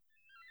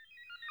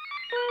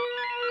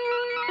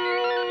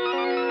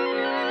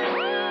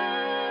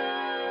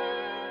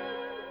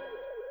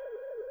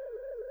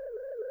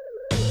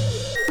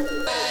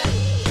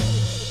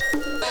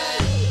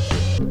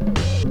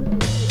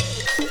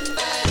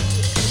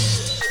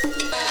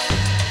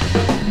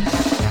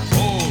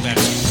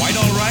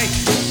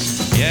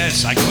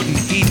I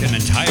couldn't eat an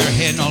entire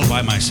hen all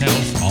by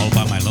myself, all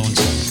by my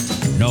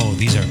lonesome. No,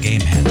 these are game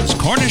hens.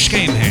 Cornish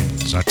game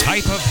hens, a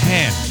type of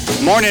hen.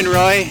 Morning,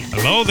 Roy.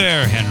 Hello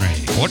there, Henry.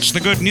 What's the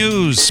good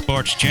news,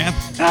 sports champ?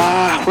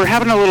 We're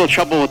having a little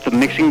trouble with the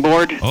mixing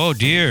board. Oh,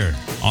 dear.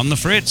 On the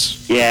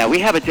fritz? Yeah, we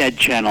have a dead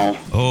channel.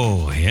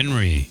 Oh,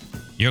 Henry.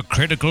 Your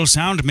critical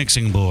sound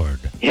mixing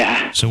board.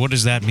 Yeah. So what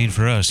does that mean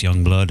for us,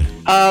 young blood?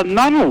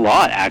 Not a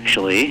lot,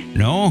 actually.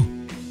 No?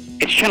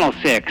 It's channel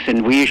 6,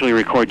 and we usually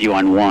record you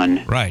on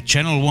 1. Right,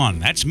 channel 1.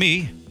 That's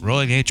me,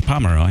 Roy H.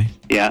 Pomeroy.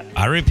 Yeah.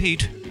 I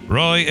repeat,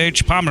 Roy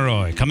H.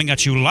 Pomeroy, coming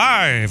at you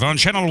live on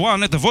Channel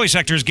 1 at the Voice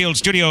Actors Guild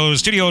Studios,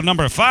 studio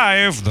number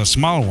 5, the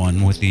small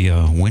one with the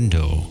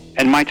window.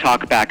 And my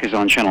talkback is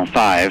on channel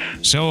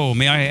 5. So,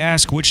 may I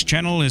ask which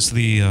channel is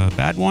the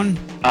bad one?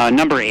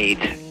 Number 8.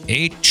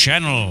 8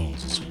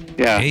 channels.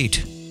 Yeah.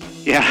 8.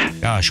 Yeah.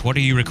 Gosh, what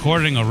are you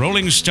recording? A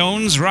Rolling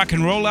Stones rock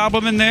and roll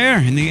album in there,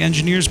 in the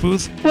engineer's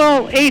booth?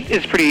 Well, 8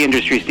 is pretty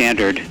industry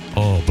standard.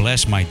 Oh,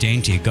 bless my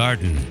dainty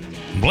garden.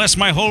 Bless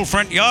my whole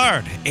front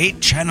yard.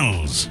 8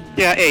 channels.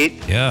 Yeah,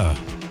 8. Yeah.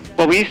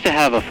 Well, we used to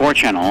have a 4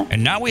 channel.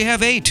 And now we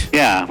have 8.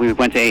 Yeah, we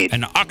went to 8.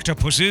 An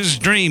octopus's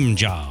dream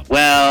job.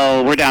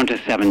 Well, we're down to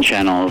 7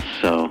 channels,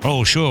 so...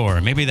 Oh, sure.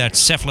 Maybe that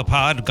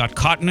cephalopod got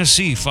caught in a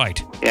sea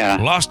fight. Yeah.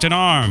 Lost an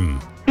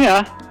arm.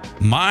 Yeah.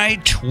 My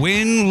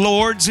twin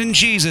lords and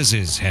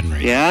Jesuses,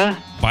 Henry. Yeah?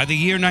 By the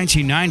year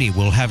 1990,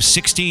 we'll have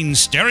 16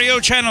 stereo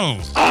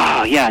channels.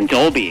 Oh, yeah, and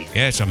Dolby.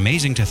 Yeah, it's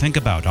amazing to think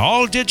about.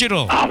 All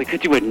digital. Oh, we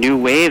could do a new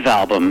wave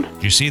album.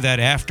 You see that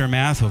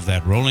aftermath of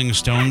that Rolling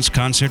Stones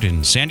concert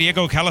in San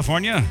Diego,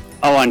 California?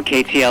 Oh, on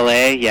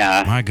KTLA?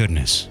 Yeah. My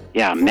goodness.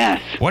 Yeah,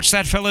 mess. What's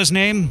that fella's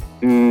name?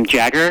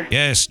 Jagger?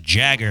 Yes,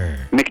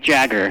 Jagger. Mick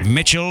Jagger.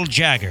 Mitchell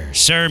Jagger.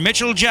 Sir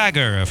Mitchell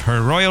Jagger of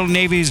Her Royal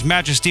Navy's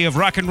Majesty of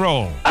Rock and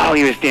Roll. Oh,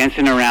 he was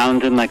dancing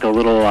around in like a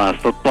little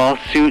football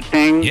suit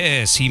thing?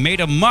 Yes, he made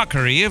a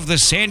mockery of the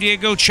San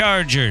Diego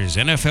Chargers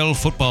NFL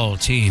football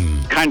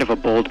team. Kind of a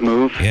bold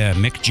move. Yeah,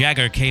 Mick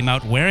Jagger came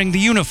out wearing the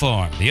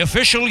uniform, the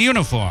official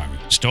uniform.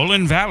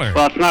 Stolen valor.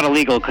 Well, it's not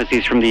illegal because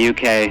he's from the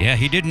UK. Yeah,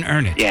 he didn't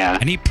earn it. Yeah.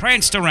 And he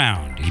pranced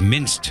around. He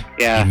minced.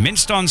 Yeah. He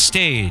minced on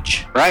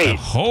stage. Right. The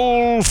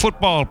whole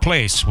football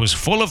place was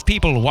full of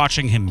people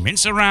watching him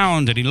mince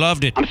around, and he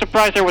loved it. I'm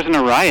surprised there wasn't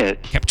a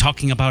riot. Kept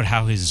talking about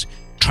how his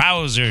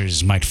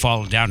trousers might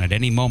fall down at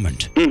any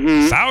moment.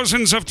 Mm-hmm.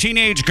 Thousands of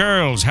teenage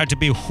girls had to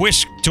be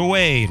whisked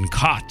away in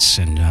cots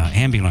and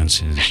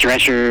ambulances.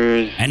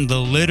 Stretchers. And the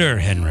litter,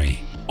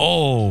 Henry.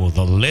 Oh,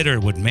 the litter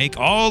would make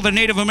all the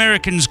Native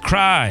Americans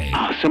cry.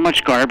 Oh, so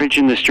much garbage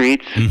in the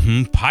streets.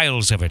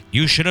 Piles of it.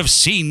 You should have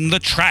seen the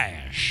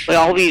trash. Like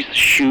all these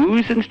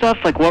shoes and stuff.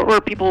 Like, what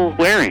were people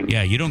wearing?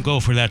 Yeah, you don't go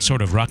for that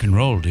sort of rock and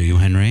roll, do you,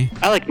 Henry?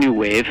 I like new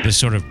wave. This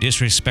sort of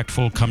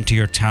disrespectful come to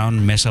your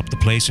town, mess up the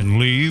place, and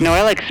leave? No,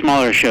 I like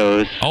smaller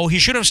shows. Oh, he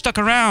should have stuck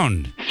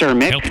around. Sir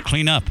Mick? Helped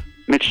clean up.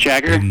 Mitch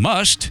Jagger? You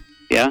must.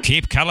 Yeah?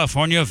 Keep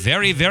California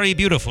very, very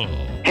beautiful.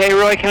 Hey,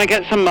 Roy, can I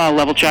get some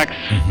level checks?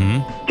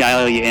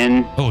 Dial you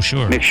in. Oh,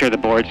 sure. Make sure the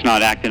board's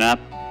not acting up.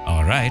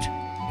 All right.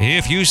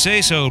 If you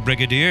say so,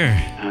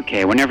 Brigadier.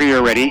 Okay, whenever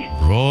you're ready.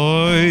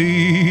 Roy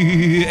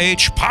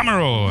H.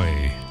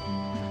 Pomeroy.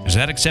 Is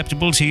that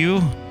acceptable to you?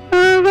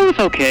 That was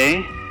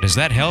okay. Does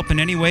that help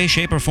in any way,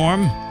 shape, or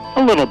form?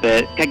 A little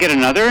bit. Can I get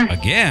another?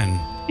 Again?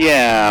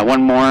 Yeah,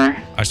 one more.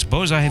 I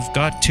suppose I've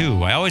got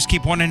 2. I always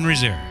keep one in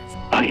reserve.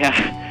 Oh,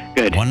 yeah.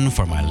 Good. One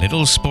for my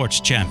little sports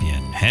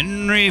champion,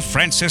 Henry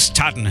Francis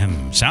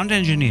Tottenham, sound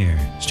engineer,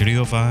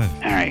 Studio 5.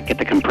 All right, get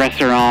the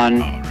compressor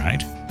on. All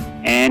right.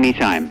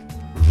 Anytime.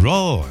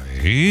 Roy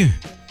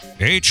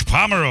H.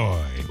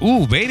 Pomeroy.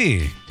 Ooh,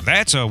 baby,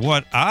 that's a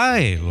what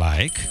I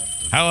like.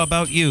 How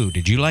about you?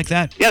 Did you like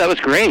that? Yeah, that was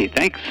great.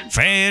 Thanks.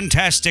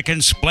 Fantastic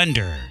and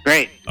splendor.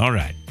 Great. All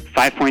right.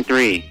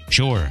 5.3.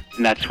 Sure.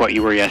 And that's what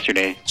you were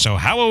yesterday. So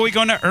how are we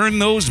going to earn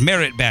those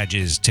merit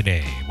badges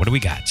today? What do we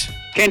got?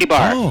 Candy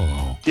bar.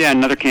 Oh. Yeah,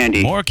 another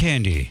candy. More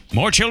candy.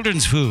 More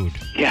children's food.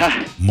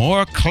 Yeah.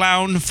 More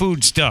clown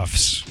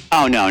foodstuffs.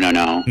 Oh, no.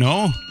 No?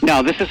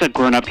 No, this is a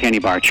grown-up candy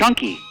bar.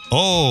 Chunky.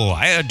 Oh,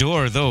 I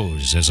adore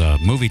those as a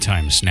movie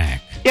time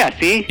snack. Yeah,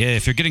 see? Yeah,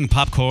 if you're getting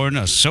popcorn,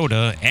 a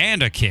soda,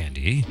 and a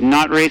candy.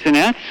 Not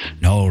Raisinets?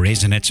 No,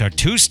 Raisinets are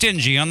too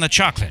stingy on the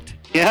chocolate.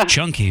 Yeah.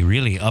 Chunky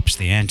really ups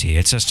the ante.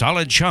 It's a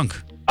solid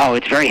chunk. Oh,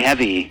 it's very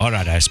heavy. All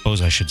right, I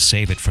suppose I should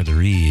save it for the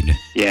read.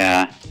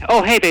 Yeah.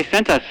 Oh, hey, they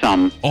sent us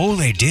some. Oh,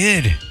 they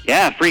did?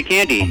 Yeah, free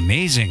candy.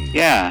 Amazing.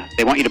 Yeah,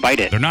 they want you to bite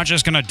it. They're not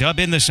just going to dub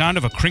in the sound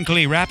of a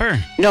crinkly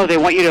wrapper? No, they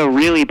want you to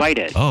really bite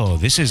it. Oh,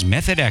 this is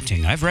method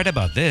acting. I've read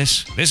about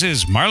this. This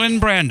is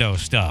Marlon Brando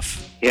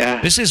stuff.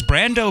 Yeah. This is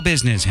Brando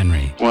business,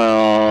 Henry.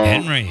 Well...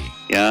 Henry.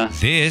 Yeah?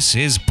 This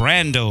is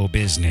Brando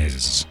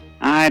business.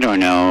 I don't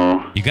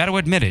know. You got to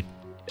admit it.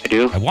 I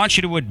do? I want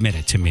you to admit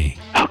it to me.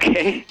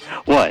 Okay.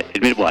 What?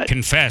 Admit what?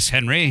 Confess,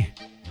 Henry.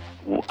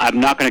 I'm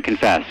not going to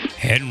confess.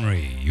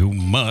 Henry, you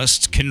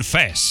must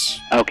confess.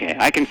 Okay,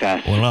 I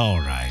confess. Well, all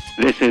right.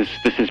 This is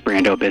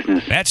Brando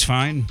business. That's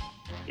fine.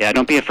 Yeah,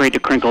 don't be afraid to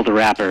crinkle the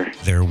wrapper.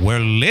 There were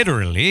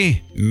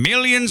literally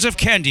millions of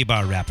candy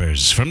bar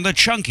wrappers from the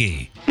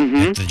Chunky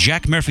at the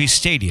Jack Murphy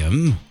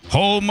Stadium,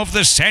 home of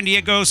the San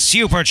Diego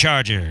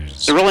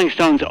Superchargers. The Rolling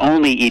Stones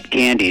only eat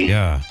candy.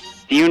 Yeah.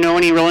 Do you know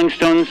any Rolling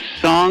Stones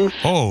songs?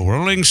 Oh,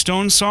 Rolling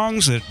Stones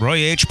songs that Roy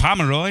H.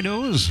 Pomeroy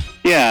knows?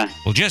 Yeah.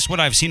 Well, just what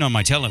I've seen on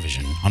my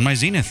television, on my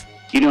Zenith.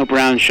 You know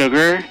Brown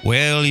Sugar?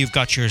 Well, you've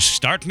got your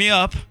Start Me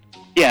Up.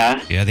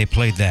 Yeah. Yeah, they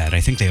played that.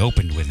 I think they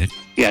opened with it.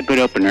 Yeah, good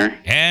opener.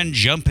 And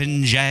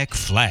Jumpin' Jack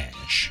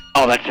Flash.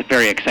 Oh, that's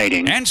very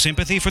exciting. And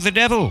Sympathy for the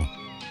Devil.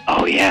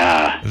 Oh,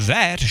 yeah.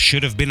 That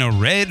should have been a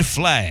red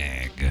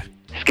flag.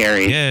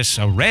 Scary. Yes,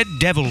 a red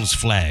devil's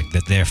flag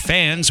that their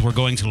fans were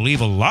going to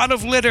leave a lot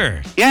of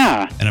litter.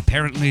 Yeah. And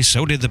apparently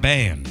so did the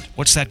band.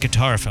 What's that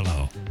guitar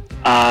fellow?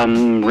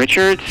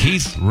 Richards?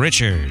 Keith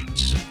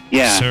Richards.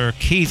 Yeah. Sir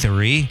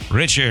Keethery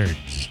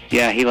Richards.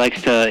 Yeah, he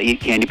likes to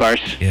eat candy bars.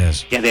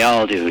 Yes. Yeah, they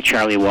all do.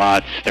 Charlie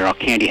Watts, they're all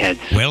candy heads.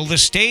 Well, the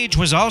stage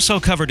was also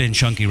covered in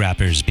chunky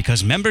wrappers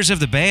because members of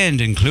the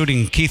band,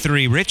 including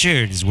Keethery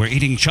Richards, were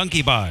eating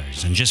chunky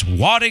bars and just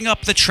wadding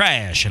up the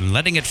trash and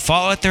letting it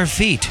fall at their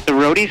feet. The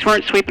roadies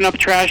weren't sweeping up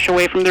trash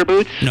away from their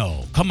boots?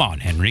 No, come on,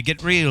 Henry,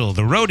 get real.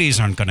 The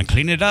roadies aren't going to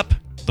clean it up.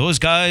 Those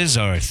guys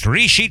are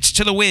 3 sheets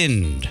to the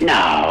wind.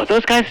 No,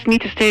 those guys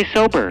need to stay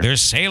sober. They're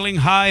sailing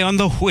high on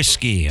the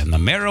whiskey and the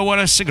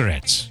marijuana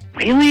cigarettes.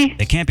 Really?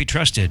 They can't be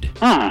trusted.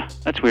 Huh,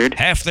 that's weird.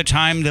 Half the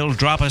time they'll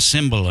drop a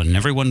cymbal and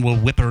everyone will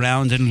whip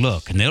around and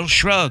look, and they'll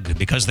shrug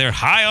because they're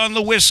high on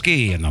the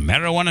whiskey and the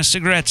marijuana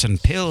cigarettes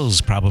and pills,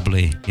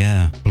 probably.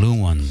 Yeah, blue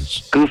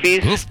ones.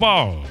 Goofies?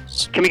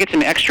 Goofballs. Can we get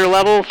some extra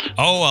levels?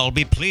 Oh, I'll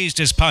be pleased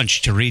as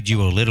punch to read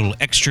you a little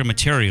extra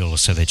material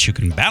so that you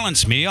can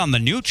balance me on the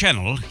new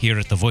channel here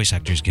at the Voice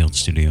Actors Guild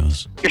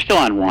Studios. You're still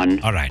on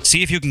one. All right,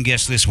 see if you can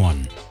guess this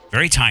one.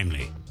 Very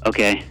timely.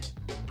 Okay.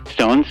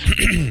 Stones?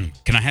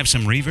 Can I have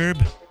some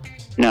reverb?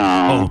 No.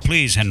 Oh,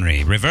 please,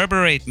 Henry,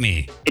 reverberate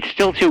me. It's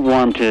still too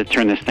warm to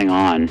turn this thing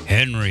on.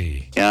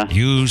 Henry. Yeah?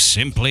 You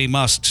simply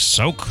must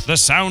soak the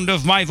sound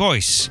of my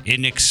voice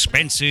in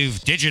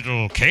expensive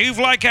digital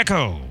cave-like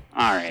echo.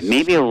 All right,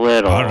 maybe a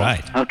little. All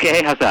right.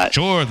 Okay, how's that?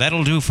 Sure,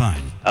 that'll do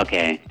fine.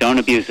 Okay, don't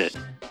abuse it.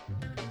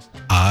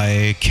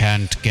 I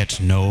can't get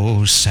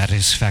no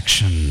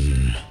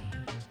satisfaction.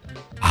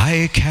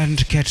 I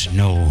can't get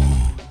no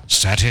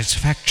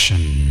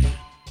satisfaction.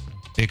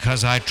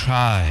 Because I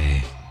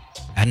try,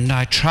 and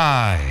I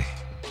try,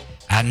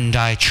 and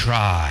I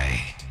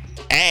try,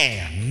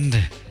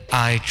 and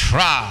I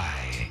try.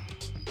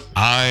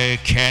 I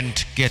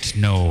can't get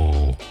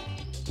no.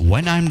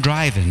 When I'm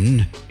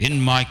driving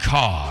in my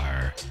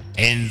car,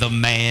 and the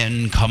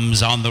man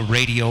comes on the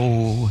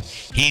radio,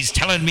 he's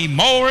telling me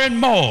more and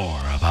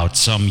more about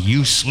some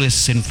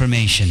useless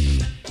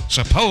information,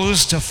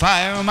 supposed to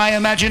fire my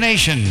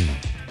imagination.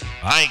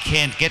 I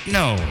can't get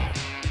no.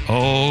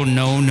 Oh,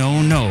 no,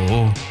 no,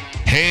 no.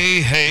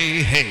 Hey,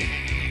 hey,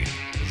 hey.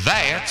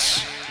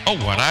 That's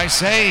what I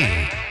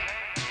say.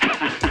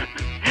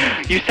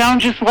 You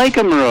sound just like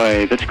him,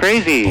 Roy. That's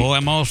crazy. Oh,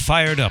 I'm all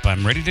fired up.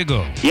 I'm ready to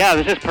go. Yeah,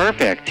 this is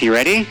perfect. You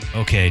ready?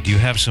 Okay, do you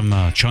have some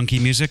chunky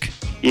music?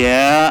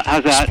 Yeah,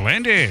 how's that?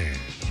 Splendid.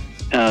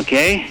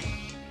 Okay.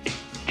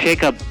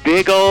 Take a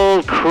big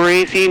old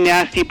crazy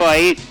nasty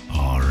bite.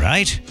 All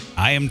right.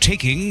 I am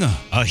taking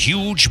a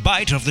huge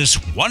bite of this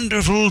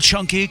wonderful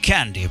chunky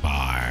candy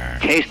bar.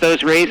 Taste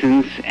those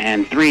raisins,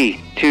 and 3,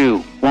 2,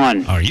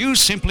 1. Are you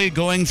simply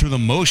going through the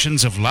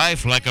motions of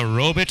life like a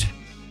robot?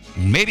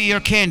 Maybe your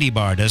candy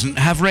bar doesn't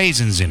have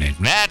raisins in it.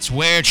 That's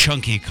where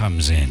chunky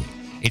comes in.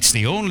 It's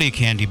the only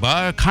candy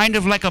bar, kind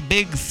of like a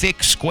big,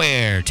 thick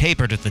square,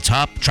 tapered at the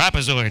top,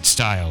 trapezoid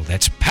style,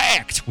 that's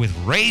packed with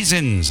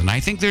raisins, and I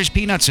think there's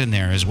peanuts in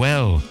there as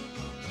well.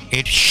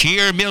 It's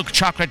sheer milk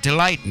chocolate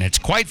delight, and it's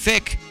quite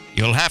thick.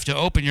 You'll have to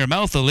open your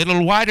mouth a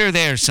little wider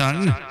there,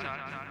 son.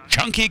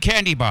 Chunky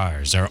candy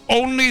bars are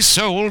only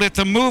sold at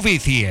the movie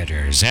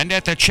theaters and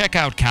at the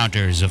checkout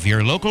counters of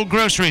your local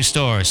grocery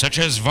store, such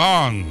as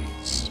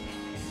Vong's.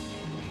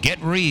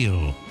 Get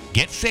real.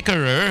 Get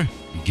thickerer.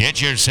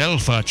 Get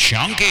yourself a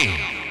chunky.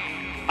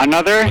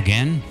 Another?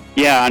 Again?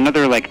 Yeah,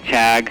 another like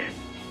tag.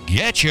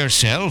 Get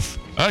yourself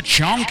a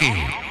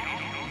chunky.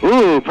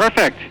 Ooh,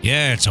 perfect.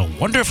 Yeah, it's a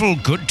wonderful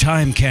good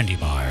time candy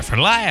bar for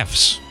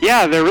laughs.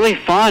 Yeah, they're really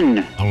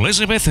fun.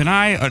 Elizabeth and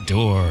I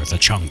adore the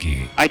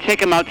chunky. I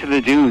take them out to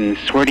the dunes.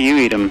 Where do you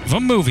eat them?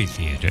 The movie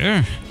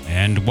theater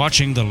and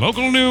watching the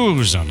local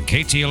news on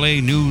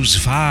KTLA News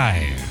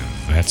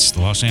 5. That's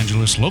the Los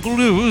Angeles local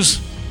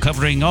news,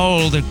 covering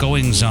all the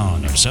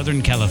goings-on of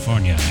Southern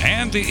California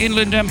and the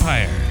Inland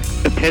Empire.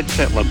 The pits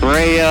at La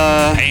Brea.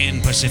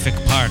 And Pacific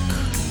Park.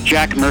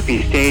 Jack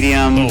Murphy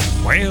Stadium.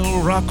 The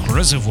Whale Rock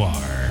Reservoir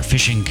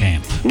Fishing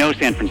Camp. No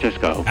San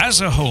Francisco. As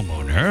a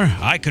homeowner,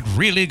 I could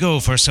really go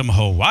for some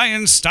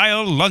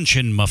Hawaiian-style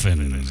luncheon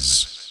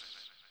muffins.